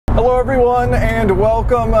Hello everyone and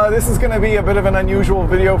welcome. This is going to be a bit of an unusual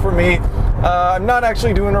video for me. I'm not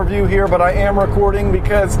actually doing a review here, but I am recording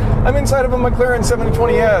because I'm inside of a McLaren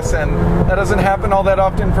 720S and that doesn't happen all that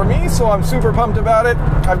often for me, so I'm super pumped about it.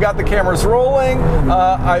 I've got the cameras rolling.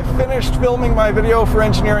 I've finished filming my video for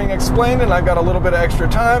Engineering Explained and I've got a little bit of extra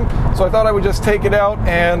time, so I thought I would just take it out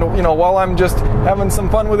and, while I'm just having some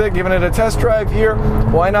fun with it, giving it a test drive here,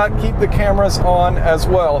 why not keep the cameras on as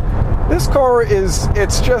well? This car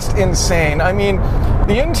it's just insane. I mean,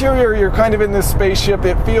 the interior, you're kind of in this spaceship.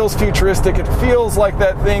 It feels futuristic. It feels like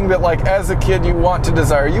that thing that, like, as a kid you want to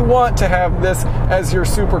desire. You want to have this as your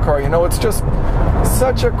supercar. It's just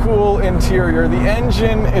such a cool interior. The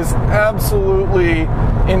engine is absolutely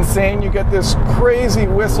insane. You get this crazy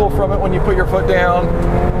whistle from it when you put your foot down,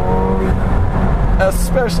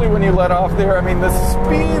 especially when you let off there. I mean, the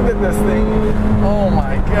speed that this thing, oh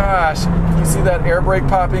my gosh. You see that air brake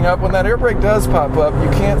popping up? When that air brake does pop up, you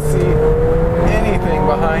can't see anything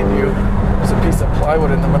behind you. There's a piece of plywood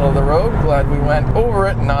in the middle of the road. Glad we went over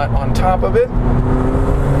it, not on top of it.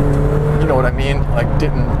 You know what I mean? Like,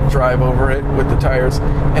 didn't drive over it with the tires.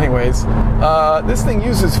 Anyways, this thing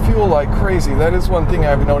uses fuel like crazy. That is one thing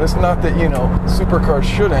I've noticed. Not that, supercars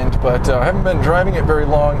shouldn't, but I haven't been driving it very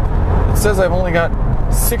long. It says I've only got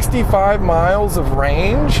 65 miles of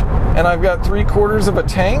range, and I've got 3/4 of a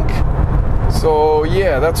tank. So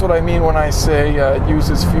yeah, that's what I mean when I say it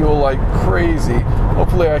uses fuel like crazy.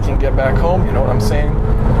 Hopefully I can get back home, you know what I'm saying?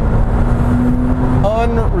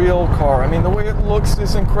 Unreal car. I mean, the way it looks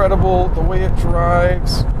is incredible. The way it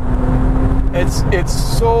drives, it's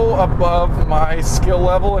so above my skill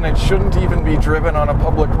level, and it shouldn't even be driven on a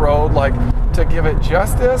public road, like, to give it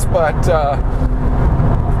justice, but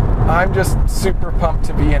I'm just super pumped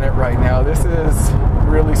to be in it right now. This is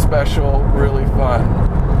really special, really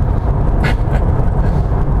fun.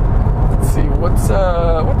 Let's see, what's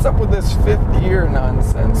up with this fifth gear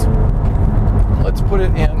nonsense? Let's put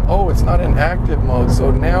it in. Oh, it's not in active mode. So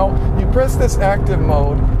now you press this active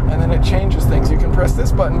mode and then it changes things. You can press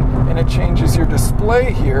this button and it changes your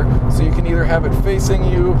display here. So you can either have it facing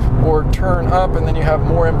you or turn up, and then you have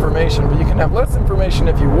more information, but you can have less information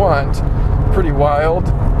if you want. Pretty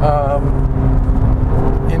wild.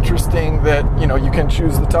 Interesting that, you can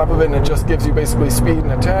choose the top of it and it just gives you basically speed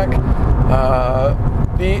and attack.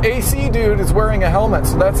 The AC dude is wearing a helmet,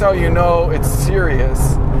 so that's how you know it's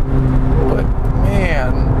serious. But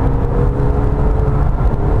man,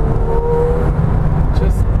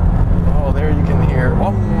 there you can hear.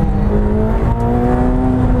 Oh,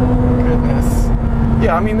 goodness.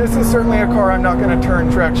 Yeah, I mean, this is certainly a car I'm not going to turn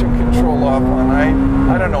traction control off on.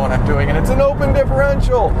 I don't know what I'm doing. And it's an open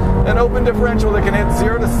differential. An open differential that can hit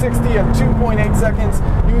 0 to 60 in 2.8 seconds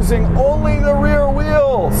using only the rear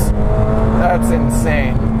wheels. That's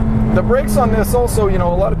insane. The brakes on this also, a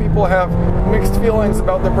lot of people have mixed feelings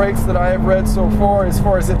about the brakes that I have read so far, as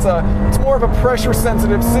far as it's more of a pressure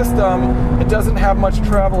sensitive system. It doesn't have much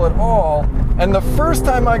travel at all. And the first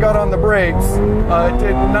time I got on the brakes, it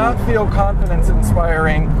did not feel confidence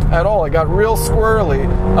inspiring at all. It got real squirrely.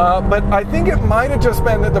 But I think it might have just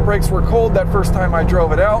been that the brakes were cold that first time I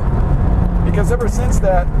drove it out, because ever since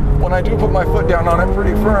that, when I do put my foot down on it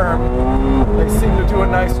pretty firm, they seem to do a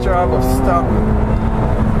nice job of stopping.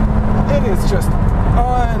 It is just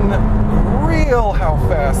unreal how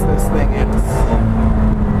fast this thing is.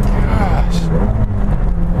 Gosh.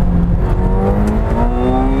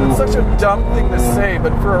 It's such a dumb thing to say,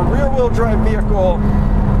 but for a rear-wheel drive vehicle,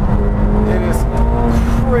 it is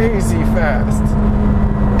crazy fast.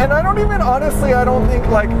 And I don't think,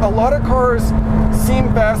 like, a lot of cars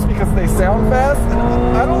seem fast because they sound fast,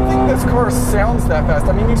 and I don't think this car sounds that fast.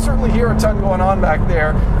 I mean, you certainly hear a ton going on back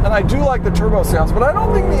there, and I do like the turbo sounds, but I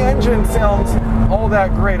don't think the engine sounds all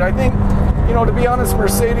that great. I think, to be honest,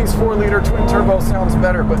 Mercedes 4-liter twin turbo sounds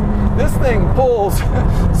better, but this thing pulls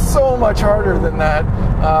so much harder than that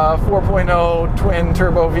 4.0 twin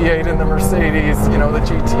turbo V8 in the Mercedes, the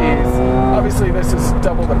GTs. Obviously, this is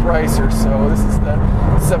double the price or so. This is the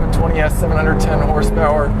 720S, 710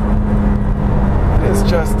 horsepower. It is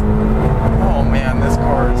just, oh man, this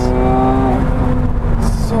car is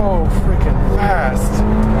so freaking fast.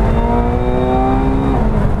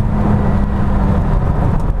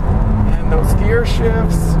 And those gear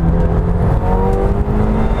shifts.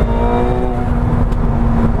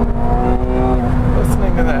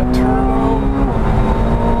 Listening to that turbo.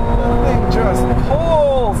 The thing just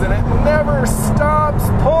pulls and it never stops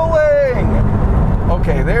pulling.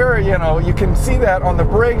 Okay, there there, you know, you can see that on the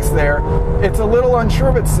brakes there. It's a little unsure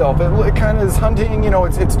of itself. It kind of is hunting, you know,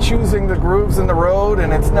 it's choosing the grooves in the road,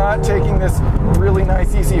 and it's not taking this really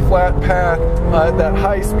nice, easy, flat path, that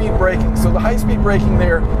high-speed braking. So the high-speed braking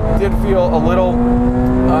there did feel a little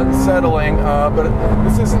unsettling, but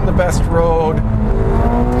this isn't the best road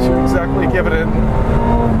to exactly give it an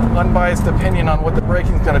unbiased opinion on what the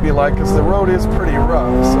braking is going to be like, because the road is pretty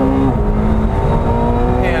rough. So,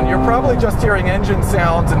 and you're probably just hearing engine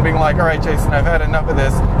sounds and being like, all right, Jason, I've had enough of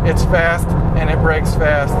this. It's fast and it brakes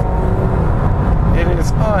fast. It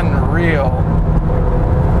is unreal.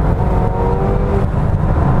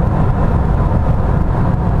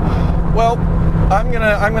 Well, I'm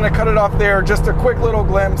gonna cut it off there. Just a quick little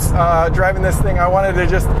glimpse driving this thing. I wanted to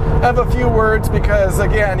just have a few words because,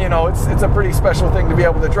 again, you know, it's a pretty special thing to be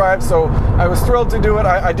able to drive. So I was thrilled to do it.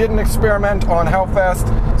 I did an experiment on how fast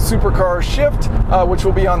supercars shift, which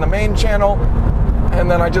will be on the main channel. And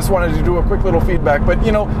then I just wanted to do a quick little feedback. But,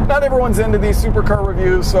 you know, not everyone's into these supercar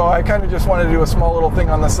reviews, so I kind of just wanted to do a small little thing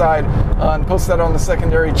on the side and post that on the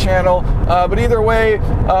secondary channel. But either way,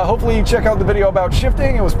 hopefully you check out the video about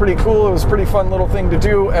shifting. It was pretty cool. It was a pretty fun little thing to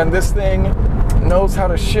do. And this thing knows how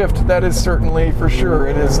to shift. That is certainly for sure.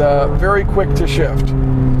 It is very quick to shift.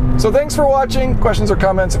 So thanks for watching. Questions or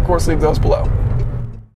comments, of course, leave those below.